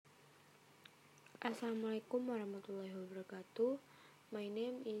Assalamualaikum warahmatullahi wabarakatuh. My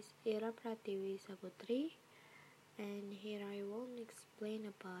name is Ira Pratiwi Saputri, and here I will explain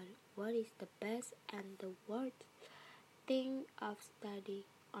about what is the best and the worst thing of studying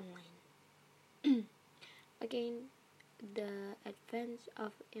online. Again, the advance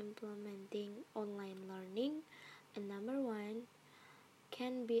of implementing online learning, and number one,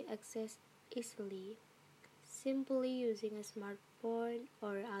 can be accessed easily, simply using a smartphone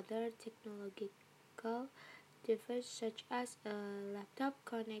or other technological device such as a laptop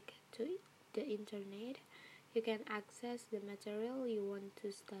connected to the internet. You can access the material you want to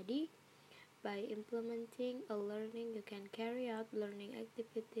study. By implementing a learning, you can carry out learning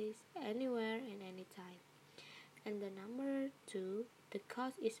activities anywhere and anytime. And the number two, the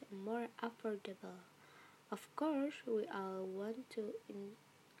cost is more affordable. Of course, we all want to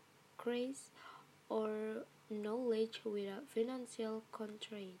increase our knowledge without financial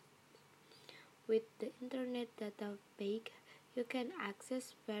constraints. With the internet database, you can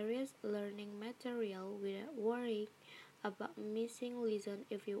access various learning material without worrying about missing lessons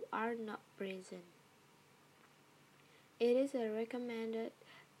if you are not present. It is recommended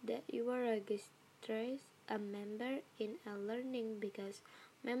that you register a member in a learning because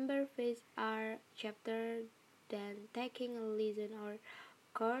member fees are cheaper than taking a lesson or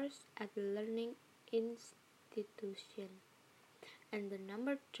course at the learning institution. And the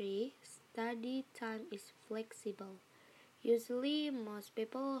number three, study time is flexible. Usually, most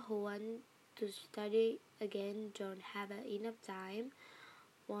people who want to study again don't have enough time.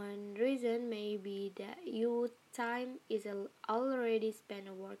 One reason may be that your time is already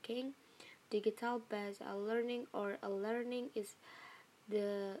spent working, digital-based learning, or learning is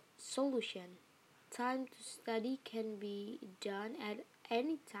the solution. Time to study can be done at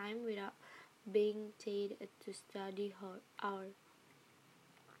any time without being tied to study hours.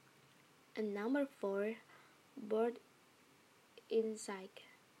 And number four, board insight.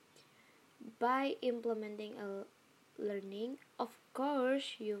 By implementing a learning, of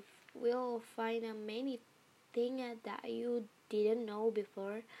course, you will find many things that you didn't know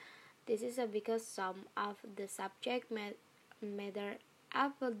before. This is because some of the subject matter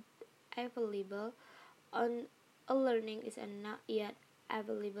available on a learning is not yet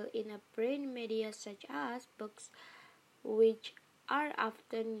available in a print media such as books, which are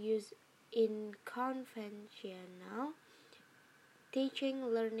often used in conventional teaching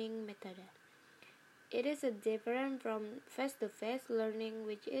learning method. It is different from face-to-face learning,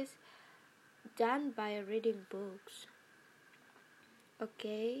 which is done by reading books.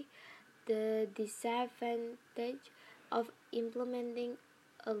 Okay, the disadvantage of implementing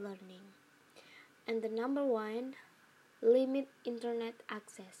a learning. And the number one, limit internet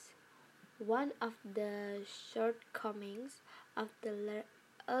access. One of the shortcomings of the learning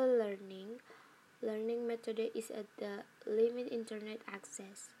method is the limit internet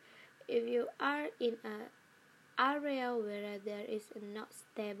access. If you are in an area where there is not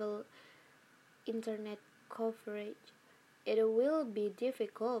stable internet coverage, it will be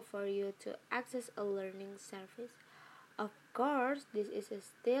difficult for you to access a learning service. Of course, this is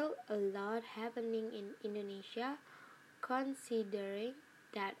still a lot happening in Indonesia, considering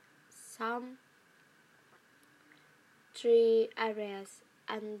that some three areas,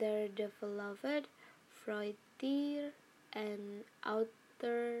 underdeveloped, frontier, and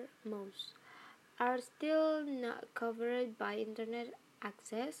outermost, are still not covered by internet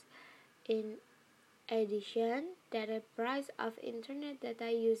access. In addition, the price of internet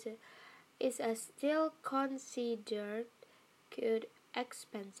data use is still considered quite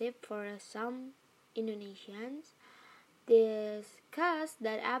expensive for some Indonesians. This causes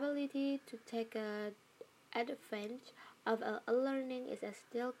that ability to take advantage of a learning is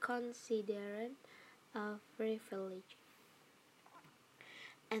still considered a privilege.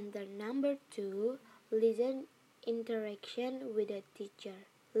 And the number two, listen interaction with the teacher.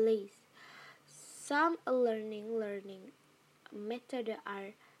 List. Some learning methods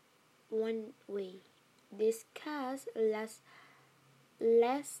are one way. This causes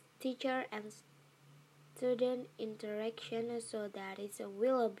less teacher and student interaction, so that it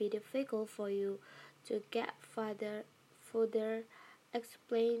will be difficult for you to get further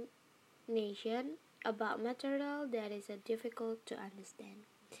explanation about material that is difficult to understand.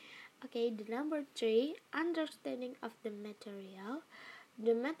 Okay, the number three, understanding of the material.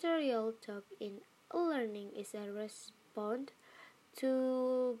 The material taught in learning is a response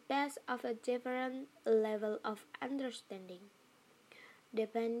to based of a different level of understanding.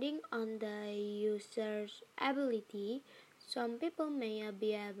 Depending on the user's ability, some people may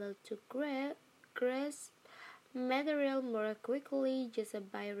be able to grasp material more quickly just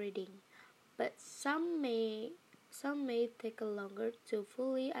by reading, but some may take longer to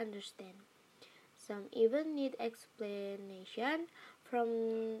fully understand. Some even need explanation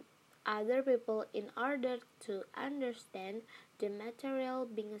from other people in order to understand the material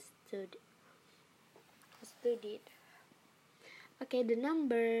being studied. Okay, the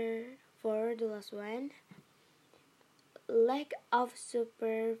number for the last one, lack of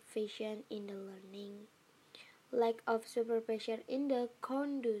supervision in the learning. Lack of supervision in the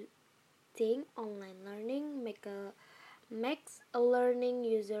conducting online learning makes a learning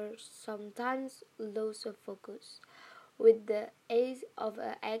user sometimes lose focus. With the ease of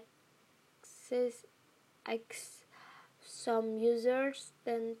access, some users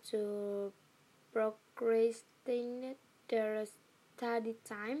tend to procrastinate their study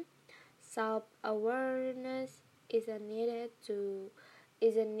time. Self-awareness is a need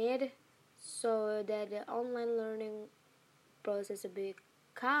so that the online learning process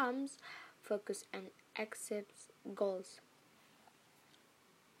becomes focused and accepts goals.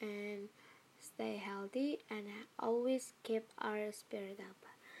 And stay healthy and always keep our spirit up.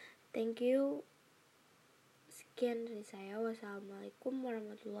 Thank you. Sekian dari saya. Wassalamualaikum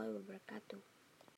warahmatullahi wabarakatuh.